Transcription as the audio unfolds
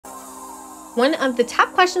One of the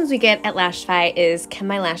top questions we get at Lashify is, can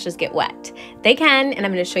my lashes get wet? They can, and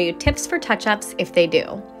I'm going to show you tips for touch-ups if they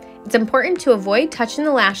do. It's important to avoid touching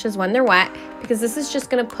the lashes when they're wet because this is just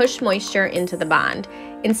going to push moisture into the bond.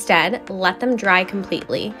 Instead, let them dry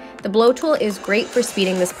completely. The blow tool is great for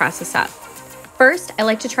speeding this process up. First, I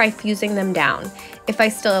like to try fusing them down. If I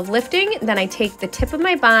still have lifting, then I take the tip of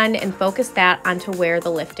my bond and focus that onto where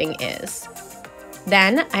the lifting is.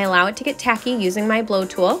 Then I allow it to get tacky using my blow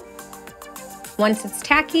tool. Once it's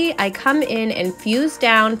tacky, I come in and fuse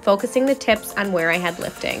down, focusing the tips on where I had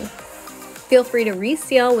lifting. Feel free to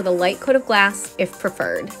reseal with a light coat of glass if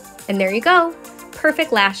preferred. And there you go,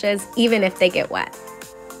 perfect lashes even if they get wet.